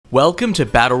Welcome to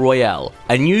Battle Royale,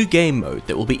 a new game mode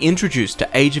that will be introduced to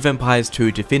Age of Empires 2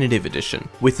 Definitive Edition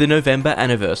with the November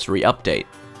anniversary update.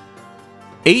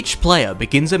 Each player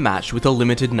begins a match with a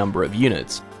limited number of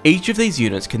units. Each of these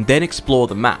units can then explore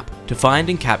the map to find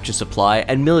and capture supply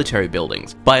and military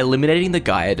buildings by eliminating the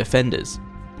Gaia defenders.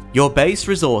 Your base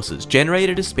resources generate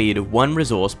at a speed of 1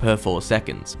 resource per 4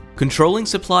 seconds. Controlling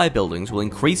supply buildings will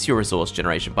increase your resource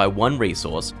generation by 1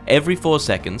 resource every 4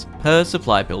 seconds per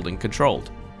supply building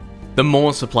controlled. The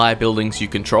more supply buildings you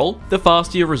control, the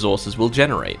faster your resources will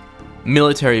generate.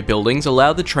 Military buildings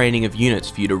allow the training of units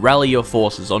for you to rally your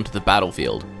forces onto the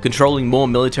battlefield. Controlling more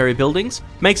military buildings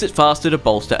makes it faster to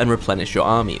bolster and replenish your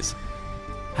armies.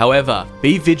 However,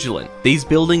 be vigilant, these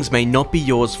buildings may not be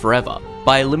yours forever.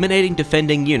 By eliminating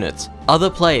defending units, other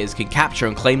players can capture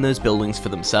and claim those buildings for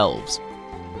themselves.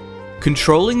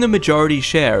 Controlling the majority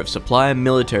share of supply and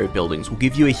military buildings will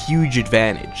give you a huge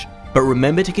advantage. But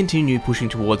remember to continue pushing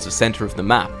towards the center of the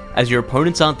map, as your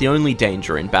opponents aren't the only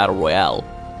danger in Battle Royale.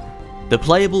 The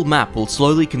playable map will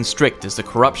slowly constrict as the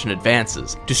corruption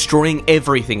advances, destroying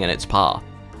everything in its path.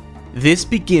 This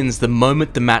begins the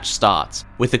moment the match starts,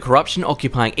 with the corruption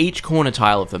occupying each corner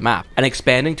tile of the map and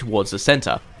expanding towards the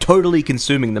center, totally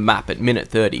consuming the map at minute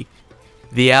 30.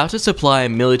 The outer supply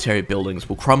and military buildings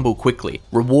will crumble quickly,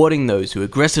 rewarding those who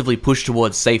aggressively push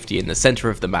towards safety in the center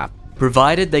of the map,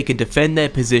 provided they can defend their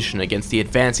position against the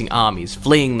advancing armies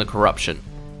fleeing the corruption.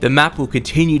 The map will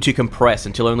continue to compress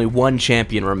until only one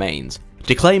champion remains.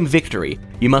 To claim victory,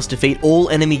 you must defeat all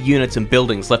enemy units and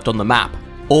buildings left on the map,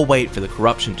 or wait for the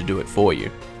corruption to do it for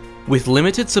you. With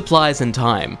limited supplies and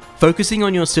time, focusing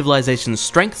on your civilization's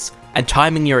strengths and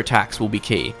timing your attacks will be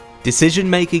key. Decision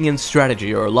making and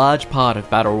strategy are a large part of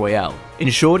Battle Royale.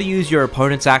 Ensure to use your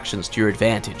opponent's actions to your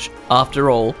advantage. After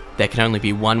all, there can only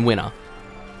be one winner.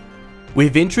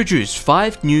 We've introduced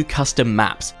 5 new custom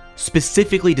maps,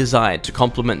 specifically designed to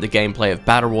complement the gameplay of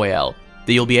Battle Royale,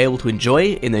 that you'll be able to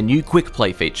enjoy in the new Quick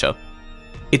Play feature.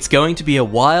 It's going to be a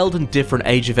wild and different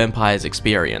Age of Empires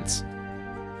experience.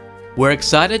 We're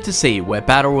excited to see where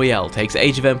Battle Royale takes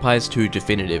Age of Empires 2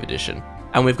 Definitive Edition,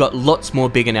 and we've got lots more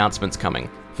big announcements coming.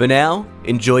 For now,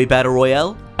 enjoy Battle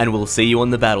Royale, and we'll see you on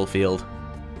the battlefield.